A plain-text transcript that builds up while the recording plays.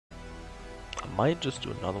I might just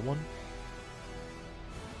do another one.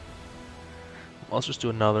 Let's just do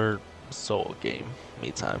another solo game.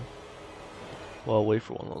 Meantime. Well, I'll wait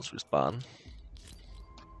for one of those to respawn.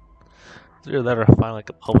 It's either that or find like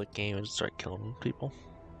a public game and just start killing people.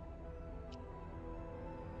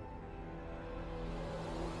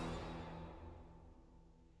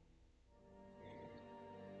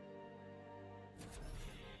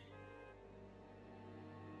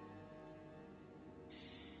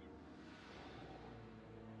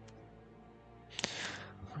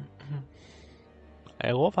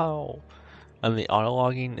 I love how on the auto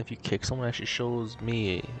logging, if you kick someone, it actually shows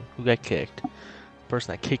me who got kicked, the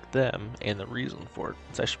person that kicked them, and the reason for it.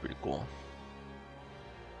 It's actually pretty cool.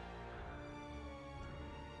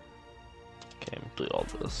 Okay, I'm gonna delete all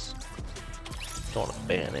this. Don't want to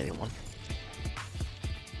ban anyone.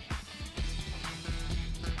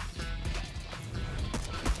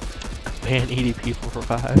 Ban 80 people for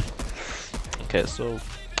 5. Okay, so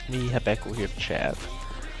let me head back over here to chat.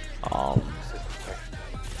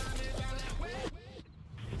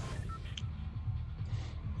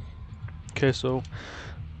 Okay, so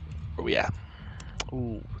where we at?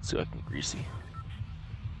 Ooh, let's see if I can greasy.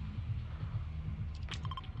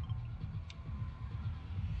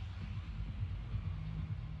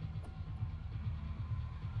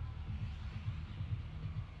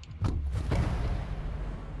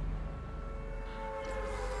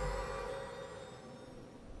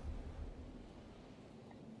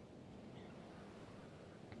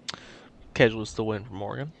 Casual is still waiting for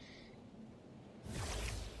Morgan.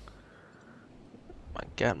 My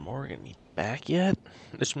God, Morgan, he back yet?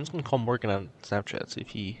 I'm just gonna call Morgan on Snapchat,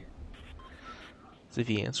 see if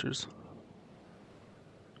he answers.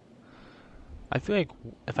 I feel like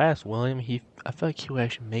if I asked William, I feel like he would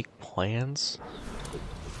actually make plans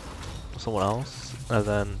with someone else, and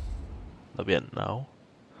then there'll be a no.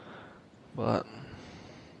 But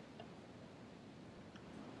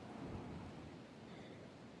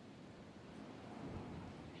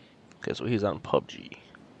okay, so he's on PUBG.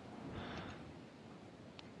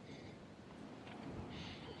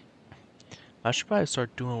 I should probably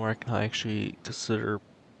start doing where I can actually consider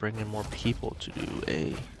bringing more people to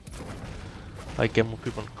do like get more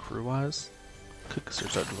people in crew-wise. Could consider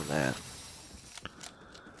start doing that.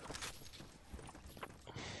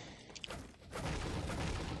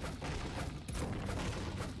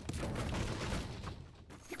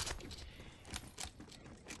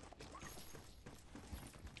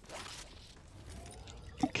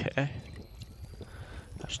 Okay.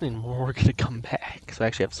 I just need more work to come back, because I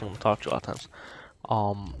actually have someone to talk to a lot of times.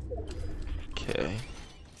 Okay.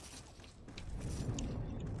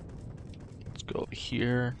 Let's go over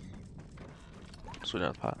here. Switch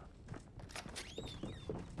out the pot.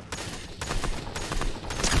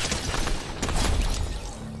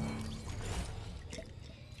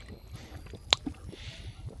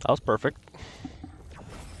 That was perfect.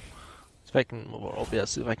 See if I can move over. Yeah,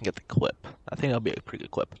 see if I can get the clip. I think that'll be a pretty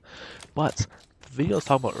good clip. But the video I was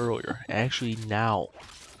talking about earlier, actually now,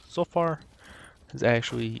 so far, is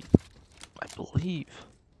actually, I believe,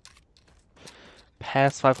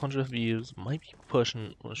 past 500 views. Might be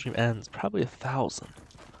pushing when the stream ends, probably 1,000.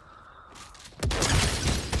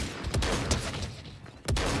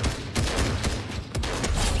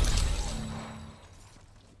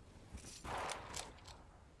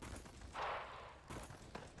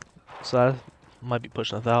 So that might be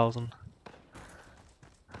pushing 1,000.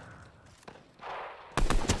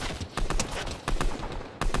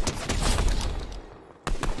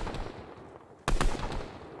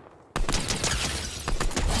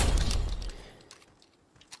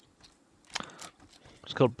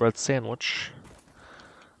 It's called Bread Sandwich.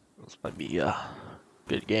 This might be a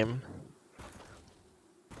good game.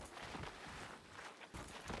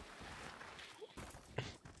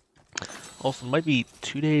 Also, might be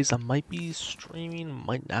 2 days I might be streaming,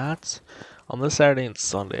 might not. On this Saturday and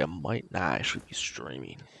Sunday, I might not actually be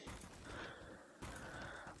streaming. I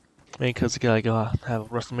mean, because you gotta go have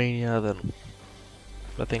WrestleMania, then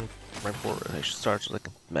I think right before it actually starts like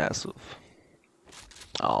a massive,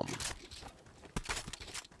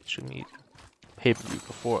 should need pay-per-view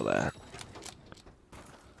before that.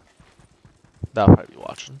 That'll probably be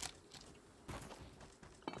watching.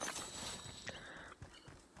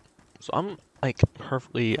 So I'm like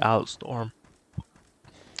perfectly out of storm.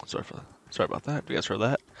 Sorry about that. You guys heard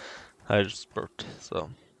that? I just burped, so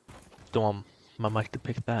don't want my mic to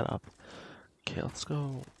pick that up. Okay, let's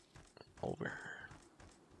go over.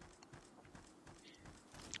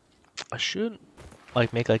 I should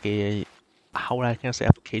like make like a how would I can say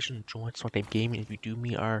application join SmokedHam Gaming if you do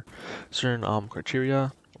meet our certain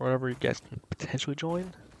criteria or whatever, you guys can potentially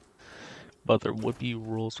join. but there would be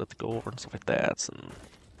rules we have to go over and stuff like that, and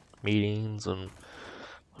meetings and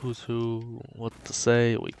who's who, what to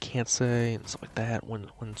say, what you can't say, and stuff like that. When you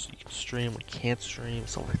can stream, when you can't stream,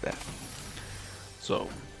 stuff like that. So,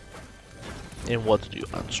 and what to do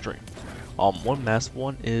on stream. One massive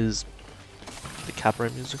one is the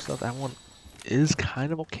copyright music stuff. That one is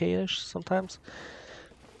kind of okay-ish sometimes.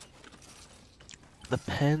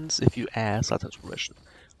 Depends if you ask, that takes permission.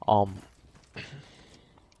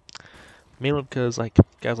 Mainly because like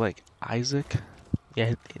guys like Isaac,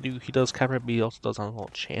 yeah, he does copyright, but he also does on his own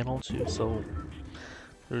channel too. So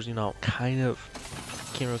there's kind of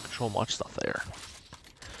can't really control much stuff there,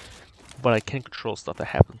 but I can control stuff that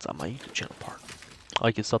happens on my YouTube channel part.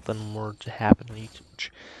 Like if something were to happen on YouTube,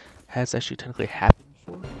 which has actually technically happened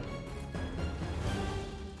before.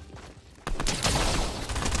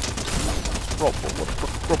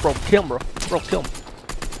 Bro, kill him, bro, kill him.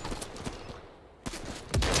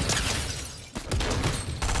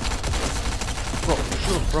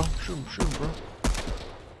 Bro, shoot him, bro.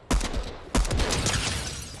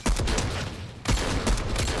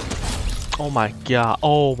 Oh my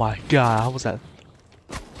god, how was that?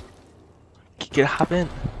 Hop in.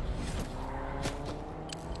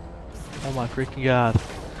 Oh my freaking god.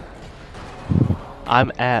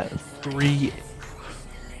 I'm at 3.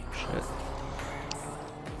 Shit.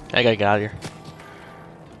 I gotta get out of here.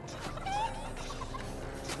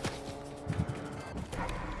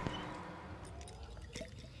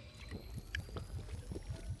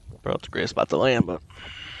 Bro, it's a great spot to land, but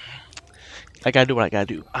I gotta do what I gotta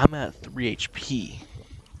do. I'm at 3 HP.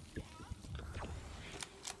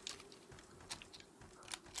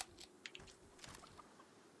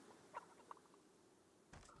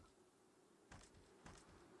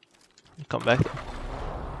 Come back.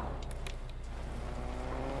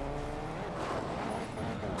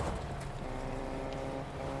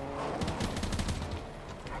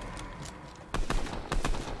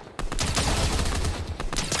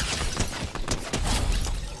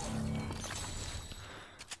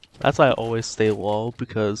 That's why I always stay low,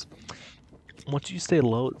 because once you stay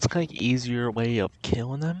low, it's kind of easier way of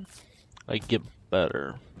killing them. Like get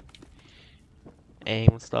better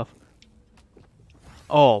aim and stuff.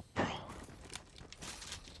 Oh,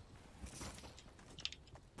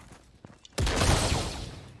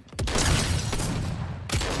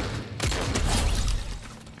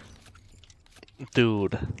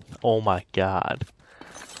 dude. Oh my god.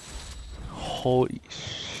 Holy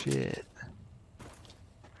shit.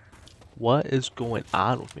 What is going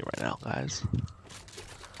on with me right now, guys?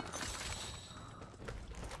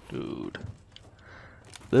 Dude.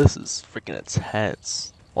 This is freaking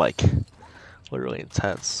intense. Like, literally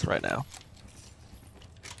intense right now.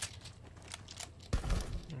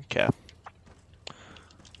 Okay.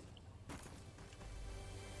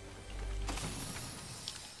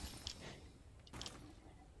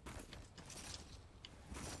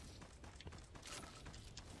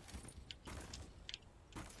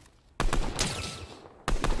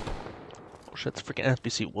 Oh shit, it's freaking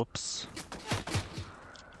NPC. Whoops.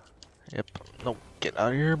 Yep. No, get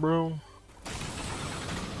out of here, bro.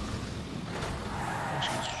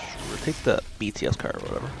 Sure, take the BTS car or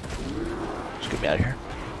whatever. Just get me out of here.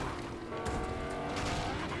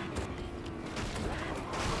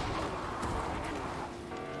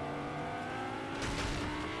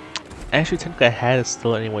 Actually, technically, I had to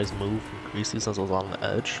still anyways move from Greasy since I was on the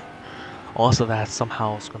edge. Also, that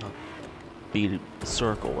somehow is gonna be the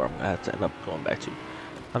circle where I'm gonna have to end up going back to.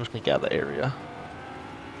 I'm just gonna get out of the area.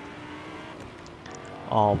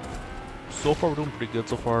 So far we're doing pretty good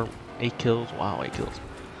so far. 8 kills. Wow, 8 kills.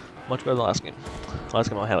 Much better than last game. Last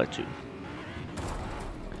game I had like 2.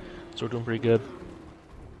 So we're doing pretty good.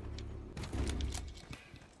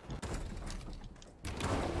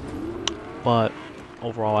 But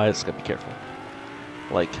overall, I just gotta be careful.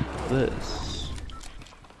 Like this.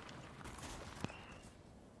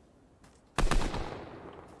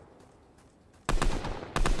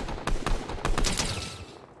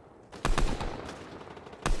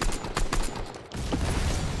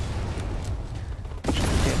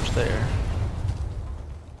 Damage there.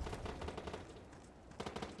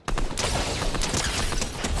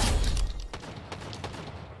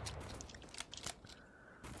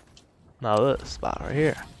 Now this spot right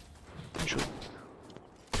here. Shoot.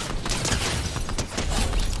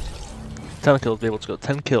 10 kills, be able to go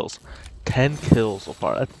 10 kills. 10 kills so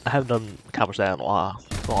far. I haven't done accomplish that in a while.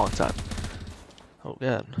 For a long time. Oh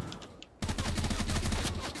god.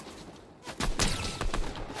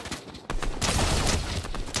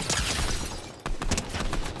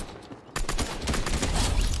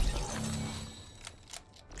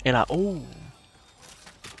 And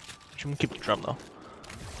gonna keep the drum though.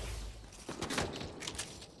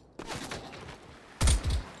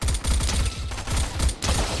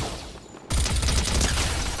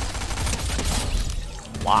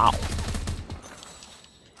 Wow.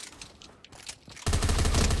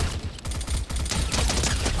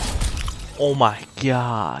 Oh my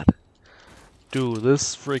god. Dude,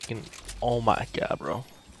 this freaking... Oh my god, bro.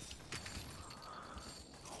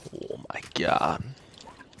 Oh my god.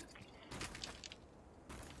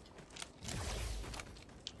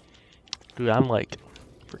 Dude, I'm like...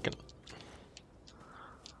 Freaking...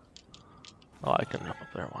 Oh, I couldn't jump up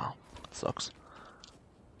there. Wow. That sucks.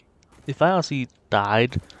 If I honestly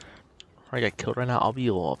died, or I got killed right now, I'll be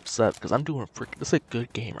a little upset, because I'm doing a freaking... This is a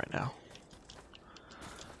good game right now.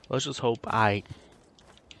 Let's just hope I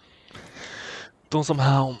don't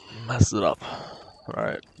somehow mess it up.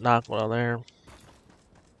 Alright, knock one out there.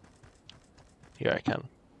 Here I can.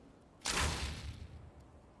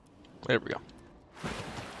 There we go.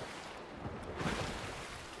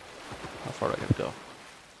 How far do I gotta go?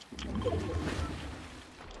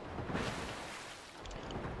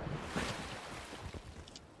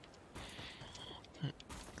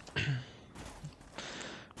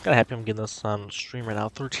 Kinda happy I'm getting this on stream right now.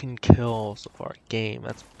 13 kills so far game.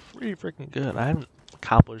 That's pretty freaking good. I haven't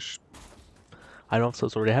accomplished... I don't know if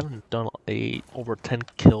so already. I haven't done a over 10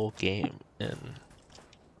 kill game in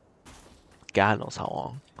God knows how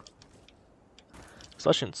long.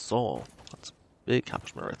 Especially in solo. That's a big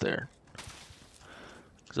accomplishment right there.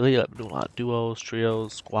 Because yeah, I'm doing a lot of duos,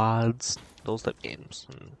 trios, squads, those type of games.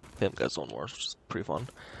 And them guys Zone Wars, which is pretty fun.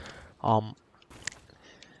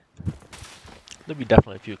 There'll be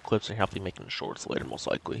definitely a few clips and I'll be making shorts later, most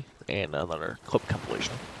likely, and another clip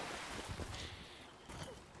compilation.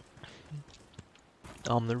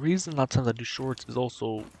 The reason a lot of times I do shorts is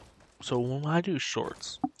also, so when I do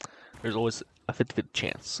shorts, there's always a 50-50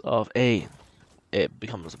 chance of A, it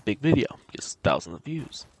becomes a big video, gets thousands of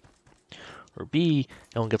views, or B,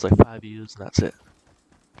 it only gets like 5 views and that's it.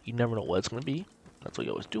 You never know what it's going to be, that's why you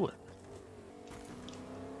always do it.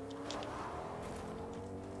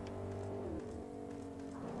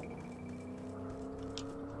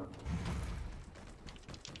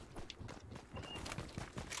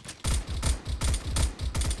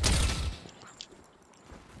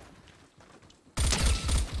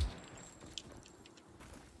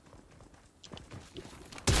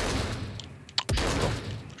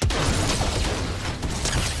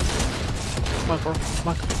 Come on, bro. Come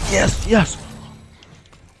on. Yes, yes!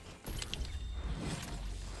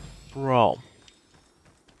 Bro.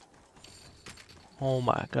 Oh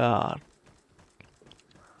my god.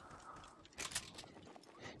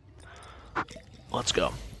 Let's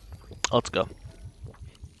go. Let's go.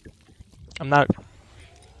 I'm not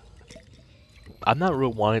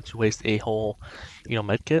really wanting to waste a whole,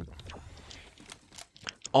 med kit.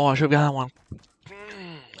 Oh, I should have gotten one.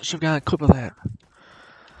 I should have gotten a clip of that.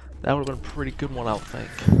 That would have been a pretty good one, I would think.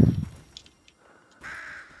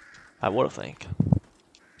 I would have think.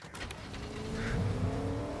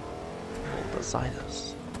 What the sign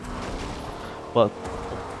is. But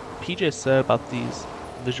PJ said about these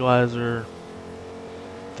visualizer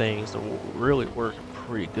things, they're really working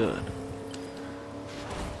pretty good.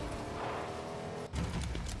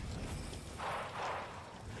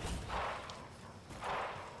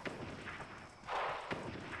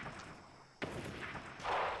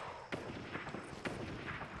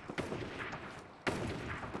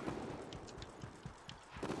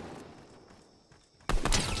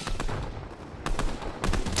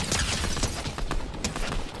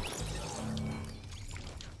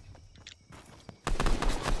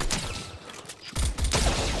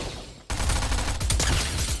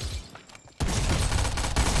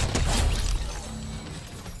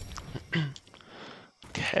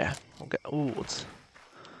 Okay. Ooh, what's...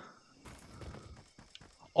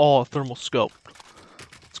 Oh, thermal scope.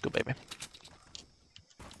 Let's go, baby.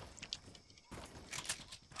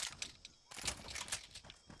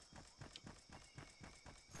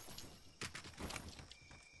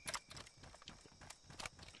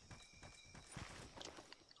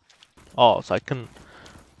 Oh, so I can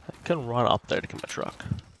run up there to get my truck.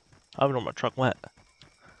 I don't know where my truck went.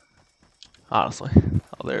 Honestly.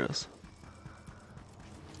 Oh, there it is.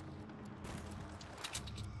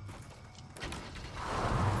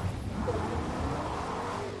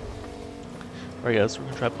 Alright guys, we're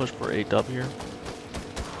gonna try to push for a dub here.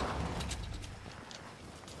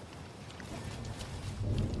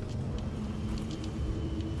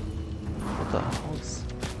 What the hell is...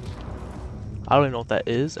 I don't even know what that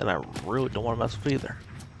is, and I really don't want to mess with either.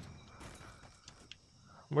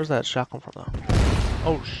 Where's that shot come from though?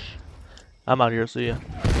 Oh I'm out here, see ya.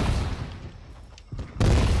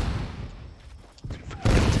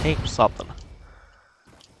 tank or something.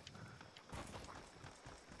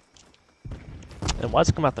 And why does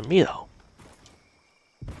it come after me though?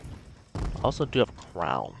 I also do have a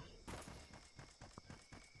crown.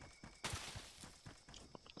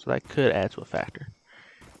 So that could add to a factor.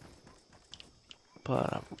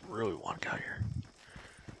 But I really want to get out of here.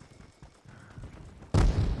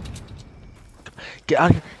 Get out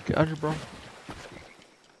of here! Get out of here, bro!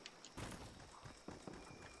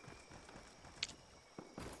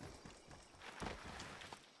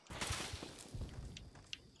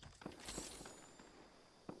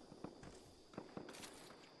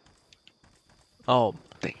 Oh,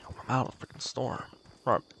 damn, I'm out of the freaking storm.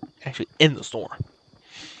 Or I'm actually in the storm.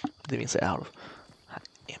 Didn't even say out of. I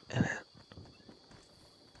am in it.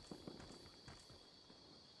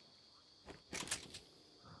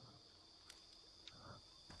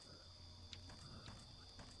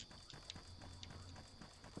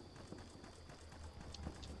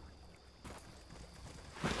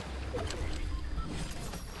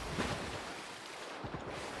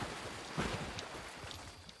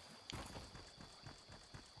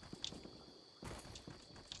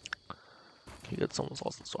 Okay, good, someone's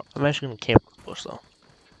lost in the storm. I'm actually gonna camp in the bush though.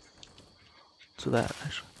 To that,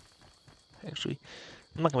 actually.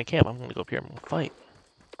 I'm not gonna camp, I'm gonna go up here and I'm gonna fight.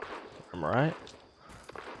 Am I right?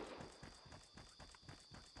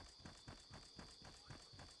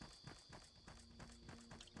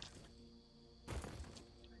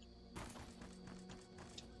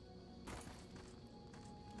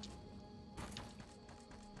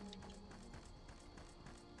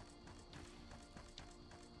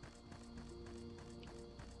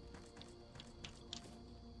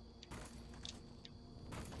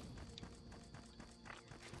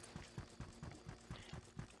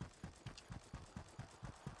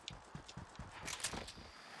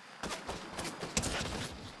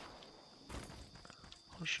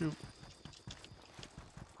 Oh shoot.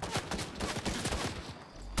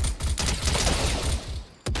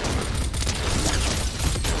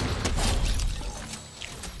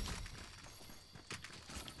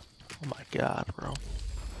 Oh my god, bro.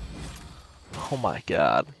 Oh my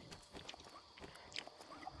god.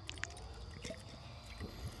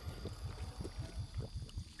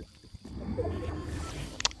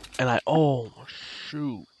 And oh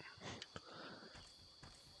shoot.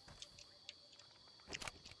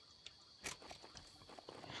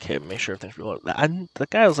 Okay, make sure everything's reloaded. The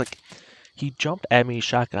guy was like, he jumped at me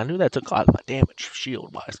shotgun. I knew that took a lot of my damage,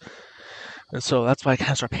 shield wise. And so that's why I kind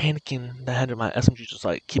of started panicking. The head of my SMG just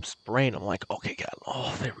like keeps spraying. I'm like, okay, God.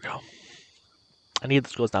 Oh, there we go. I need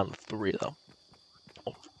this goes down to 3 though.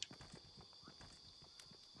 Oh.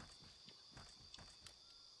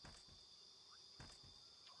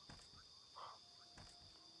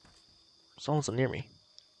 Someone's near me.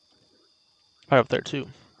 Probably up there too.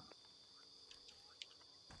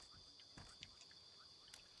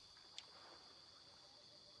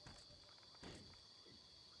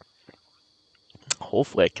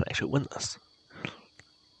 Hopefully I can actually win this.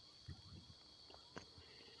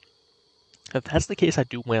 If that's the case, I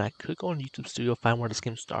do win. I could go on YouTube Studio, find where this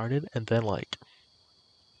game started, and then like,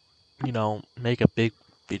 you know, make a big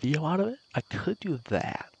video out of it. I could do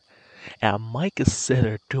that. And I might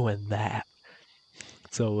consider doing that.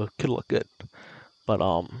 So it could look good. But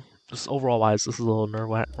just overall wise, this is a little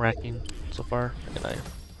nerve-wracking so far. And I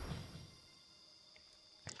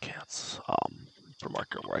can't put a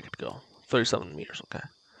marker where I could go. 37 meters, okay.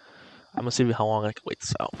 I'm gonna see how long I can wait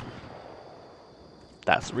this out.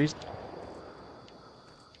 That's the reason.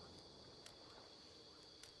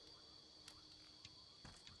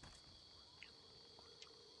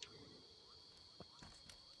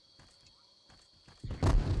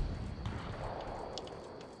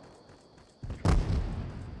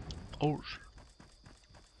 Oh.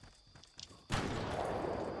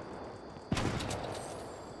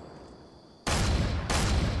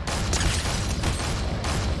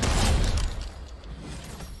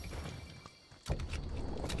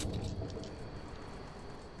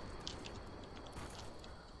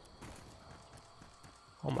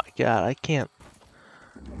 Oh my god, I can't.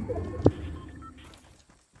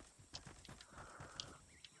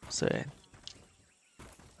 Say,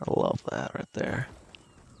 I love that right there.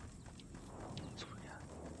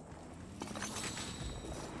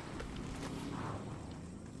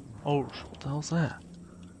 Oh, what the hell's that?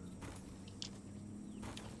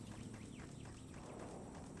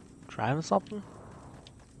 Driving something?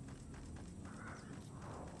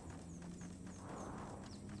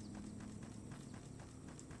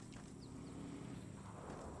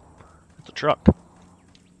 It's a truck.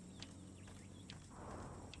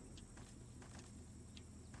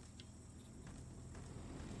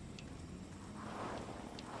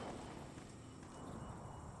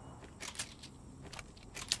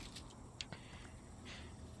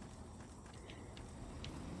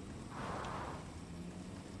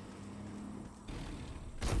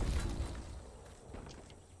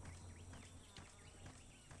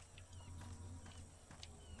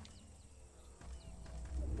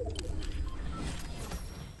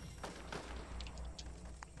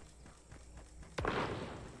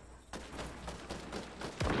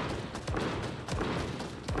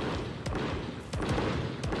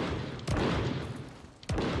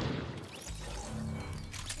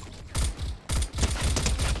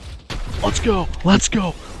 Let's go. Let's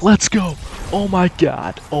go. Let's go. Oh my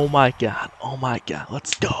god. Oh my god. Oh my god.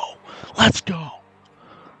 Let's go. Let's go.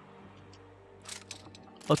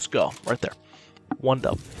 Let's go. Right there. One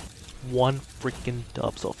dub. One freaking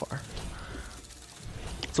dub so far.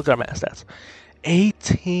 Let's look at our max stats.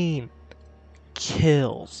 18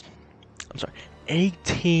 kills. I'm sorry.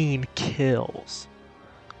 18 kills.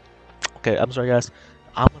 Okay, I'm sorry guys.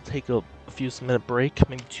 I'm gonna take a few minute break,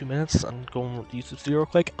 maybe 2 minutes. I'm going to YouTube Studio real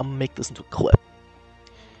quick. I'm gonna make this into a clip.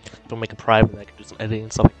 Don't make it private, I can do some editing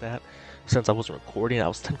and stuff like that. Since I wasn't recording, I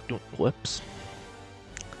was technically doing clips.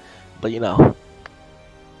 But you know,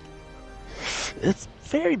 it's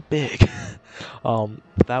very big.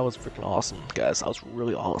 That was freaking awesome, guys. That was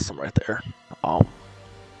really awesome right there.